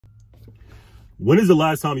When is the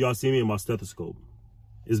last time y'all see me in my stethoscope?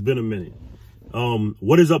 It's been a minute.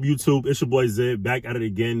 What is up, YouTube? It's your boy Zed, back at it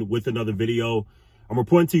again with another video. I'm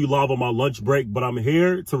reporting to you live on my lunch break, but I'm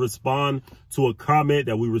here to respond to a comment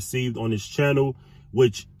that we received on this channel,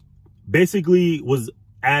 which basically was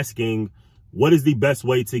asking, what is the best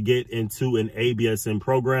way to get into an ABSN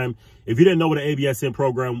program? If you didn't know what an ABSN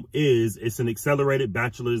program is, it's an accelerated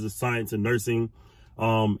bachelor's of science in nursing.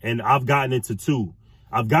 And I've gotten into two.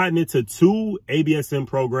 I've gotten into two ABSN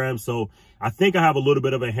programs, so I think I have a little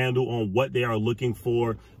bit of a handle on what they are looking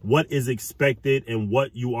for, what is expected, and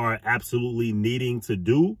what you are absolutely needing to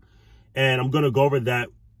do. And I'm going to go over that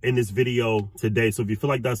in this video today. So if you feel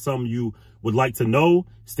like that's something you would like to know,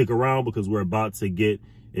 stick around because we're about to get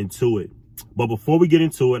into it. But before we get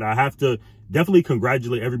into it, I have to definitely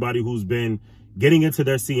congratulate everybody who's been getting into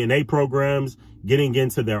their CNA programs, getting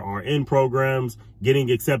into their RN programs, getting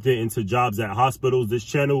accepted into jobs at hospitals. This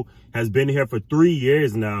channel has been here for 3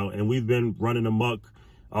 years now, and we've been running amok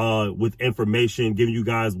with information, giving you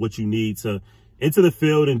guys what you need to enter the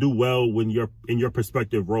field and do well when you're in your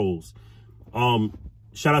prospective roles.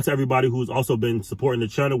 Shout out to everybody who's also been supporting the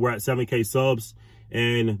channel. We're at 7K subs,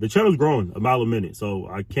 and the channel's growing a mile a minute. So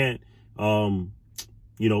I can't,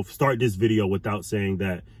 start this video without saying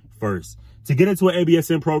that first. To get into an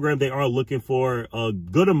ABSN program, they are looking for a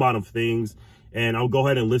good amount of things, and I'll go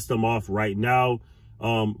ahead and list them off right now.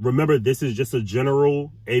 Remember, this is just a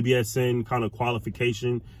general ABSN kind of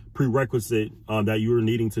qualification prerequisite that you're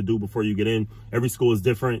needing to do before you get in. Every school is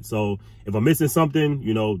different, so if I'm missing something,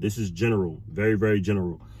 this is general, very, very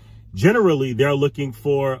general. Generally, they're looking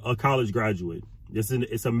for a college graduate.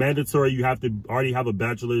 It's a mandatory. You have to already have a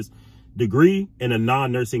bachelor's degree in a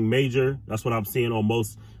non-nursing major. That's what I'm seeing on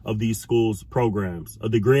most of these schools' programs, a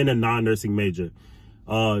degree in a non-nursing major.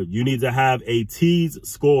 You need to have a TEAS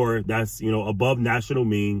score that's, above national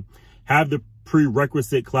mean, have the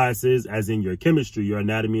prerequisite classes as in your chemistry, your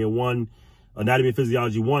anatomy and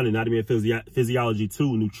physiology 1, anatomy and physiology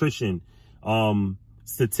 2, nutrition,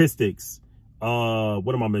 statistics,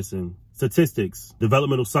 what am I missing? Statistics,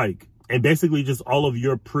 developmental psych. And basically just all of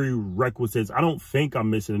your prerequisites. I don't think I'm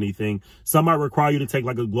missing anything. Some might require you to take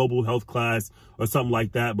like a global health class or something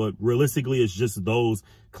like that, but realistically, it's just those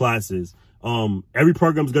classes. Every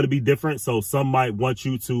program is going to be different. So some might want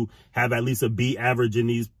you to have at least a B average in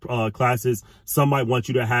these classes. Some might want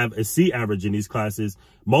you to have a C average in these classes.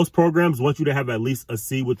 Most programs want you to have at least a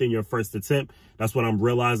C within your first attempt. That's what I'm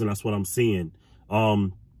realizing. That's what I'm seeing.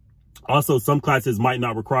 Also, some classes might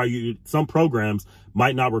not require you, some programs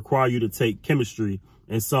might not require you to take chemistry,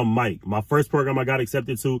 and some might. My first program I got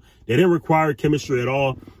accepted to, they didn't require chemistry at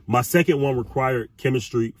all. My second one required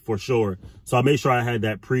chemistry for sure. So I made sure I had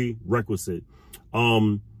that prerequisite.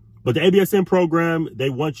 But the ABSN program, they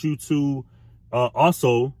want you to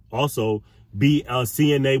also be a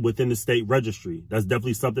CNA within the state registry. That's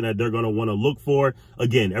definitely something that they're going to want to look for.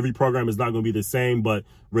 Again, every program is not going to be the same, but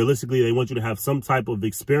realistically, they want you to have some type of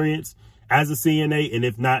experience as a CNA, and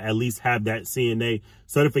if not, at least have that CNA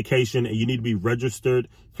certification, and you need to be registered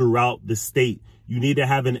throughout the state. You need to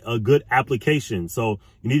have a good application. So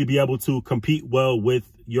you need to be able to compete well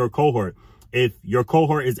with your cohort. If your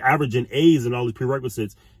cohort is averaging A's in all the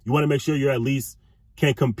prerequisites, you want to make sure you at least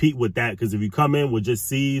can compete with that, because if you come in with just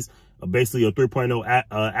C's, basically a 3.0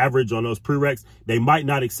 average on those prereqs, they might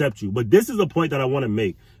not accept you. But this is a point that I want to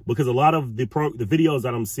make, because a lot of the videos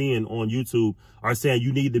that I'm seeing on YouTube are saying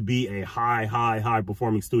you need to be a high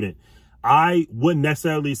performing student. I wouldn't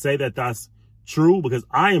necessarily say that that's true, because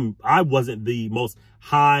I wasn't the most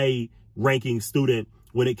high ranking student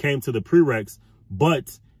when it came to the prereqs,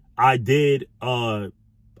 but I did, I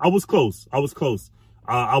was close. I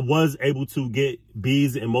was able to get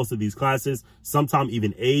B's in most of these classes, sometimes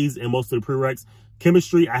even A's in most of the prereqs.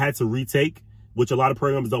 Chemistry, I had to retake, which a lot of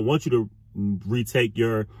programs don't want you to retake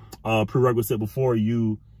your prerequisite before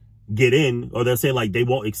you get in, or they'll say like they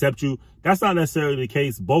won't accept you. That's not necessarily the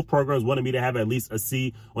case. Both programs wanted me to have at least a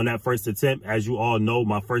C on that first attempt. As you all know,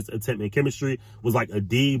 my first attempt in chemistry was like a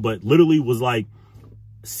D, but literally was like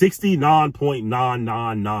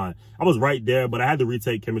 69.999. I was right there, but I had to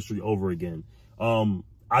retake chemistry over again.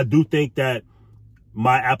 I do think that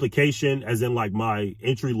my application, as in like my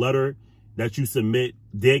entry letter that you submit,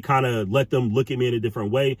 did kind of let them look at me in a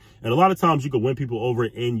different way. And a lot of times you can win people over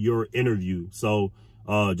in your interview. So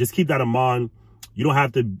just keep that in mind. You don't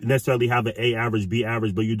have to necessarily have an A average, B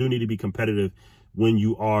average, but you do need to be competitive when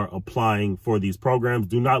you are applying for these programs.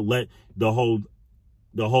 Do not let the whole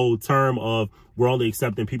term of we're only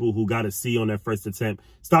accepting people who got a C on their first attempt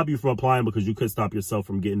stop you from applying, because you could stop yourself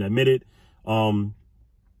from getting admitted. And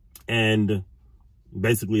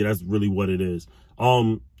basically that's really what it is.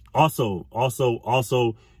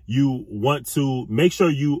 Also, you want to make sure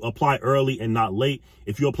you apply early and not late.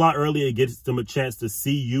 If you apply early, it gives them a chance to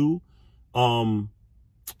see you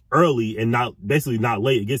early and not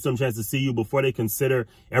late. It gives them a chance to see you before they consider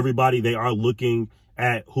everybody. They are looking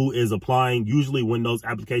at who is applying. Usually when those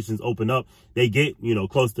applications open up, they get, you know,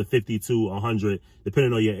 close to 50 to 100,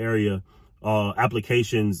 depending on your area,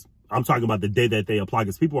 applications. I'm talking about the day that they apply,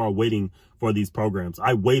 because people are waiting for these programs.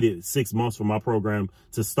 I waited 6 months for my program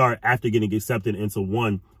to start after getting accepted into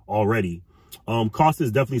one already. Cost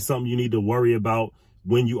is definitely something you need to worry about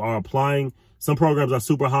when you are applying. Some programs are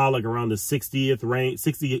super high, like around the 60th range,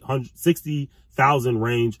 60,000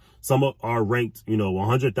 range. Some are ranked, you know,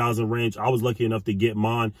 100,000 range. I was lucky enough to get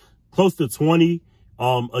mine close to 20.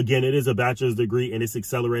 Again, it is a bachelor's degree and it's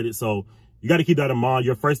accelerated. So you got to keep that in mind.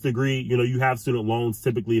 Your first degree, you know, you have student loans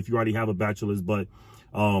typically if you already have a bachelor's, but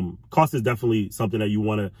cost is definitely something that you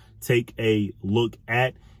want to take a look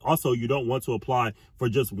at. Also, you don't want to apply for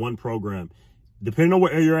just one program. Depending on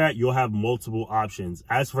where you're at, you'll have multiple options.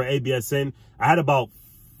 As for ABSN, I had about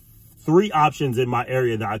 3 options in my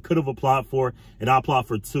area that I could have applied for, and I applied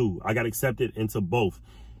for 2. I got accepted into both.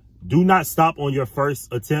 Do not stop on your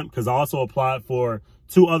first attempt, because I also applied for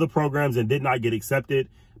 2 other programs and did not get accepted.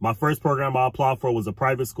 My first program I applied for was a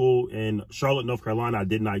private school in Charlotte, North Carolina. I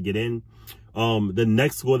did not get in. The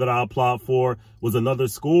next school that I applied for was another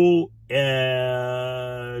school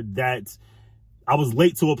that I was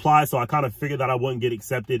late to apply, so I kind of figured that I wouldn't get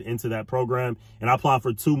accepted into that program. And I applied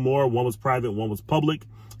for 2 more. One was private, one was public,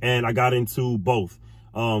 and I got into both.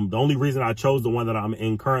 The only reason I chose the one that I'm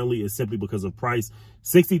in currently is simply because of price.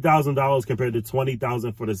 $60,000 compared to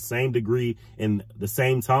 $20,000 for the same degree in the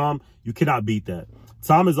same time. You cannot beat that.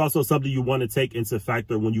 Time is also something you want to take into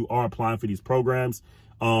factor when you are applying for these programs.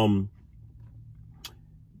 Some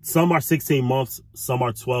are 16 months, some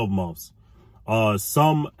are 12 months.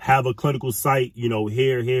 Some have a clinical site, you know,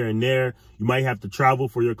 here, and there. You might have to travel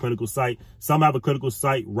for your clinical site. Some have a clinical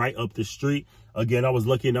site right up the street. Again, I was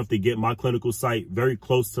lucky enough to get my clinical site very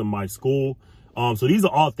close to my school. So these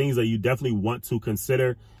are all things that you definitely want to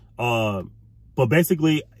consider. But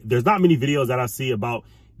basically, there's not many videos that I see about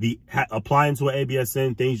applying to an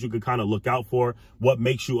ABSN, things you could kind of look out for, what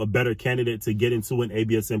makes you a better candidate to get into an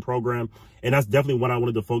ABSN program. And that's definitely what I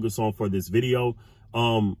wanted to focus on for this video.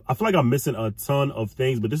 I feel like I'm missing a ton of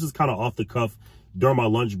things, but this is kind of off the cuff during my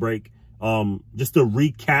lunch break. Just to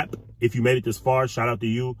recap, if you made it this far, shout out to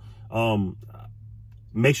you.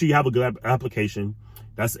 Make sure you have a good application.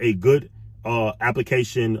 That's a good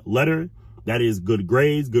application letter. That is good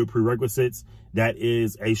grades, good prerequisites. That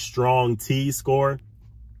is a strong T score.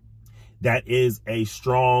 That is a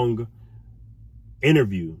strong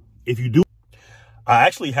interview. If you do, I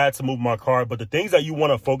actually had to move my car, but the things that you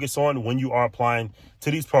want to focus on when you are applying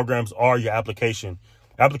to these programs are your application.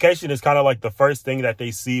 Application is kind of like the first thing that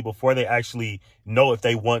they see before they actually know if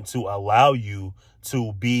they want to allow you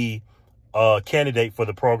to be a candidate for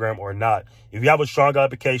the program or not. If you have a strong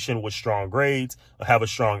application with strong grades, have a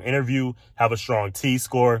strong interview, have a strong T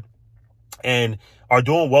score, and are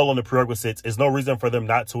doing well on the prerequisites, there's no reason for them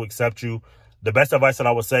not to accept you. The best advice that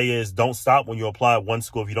I would say is don't stop when you apply at one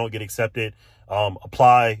school. If you don't get accepted,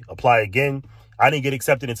 apply again. I didn't get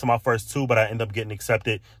accepted into my first 2, but I ended up getting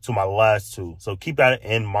accepted to my last 2. So keep that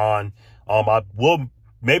in mind. I will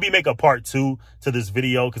maybe make a part 2 to this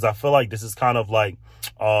video, because I feel like this is kind of like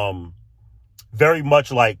very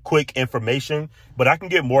much like quick information, but I can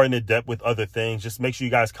get more into depth with other things. Just make sure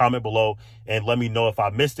you guys comment below and let me know if I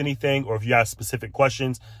missed anything, or if you have specific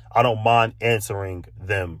questions. I don't mind answering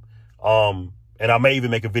them. And I may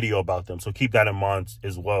even make a video about them. So keep that in mind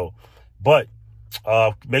as well. But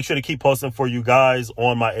make sure to keep posting for you guys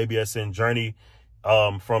on my ABSN journey,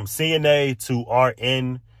 from CNA to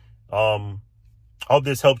RN. Hope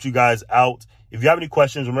this helped you guys out. If you have any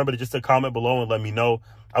questions, remember to just comment below and let me know.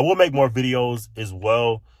 I will make more videos as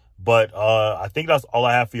well, but I think that's all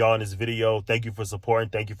I have for y'all in this video. Thank you for supporting.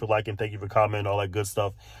 Thank you for liking. Thank you for commenting, all that good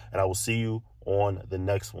stuff. And I will see you on the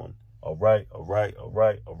next one. All right.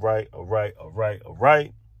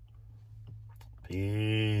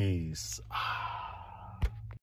 Peace.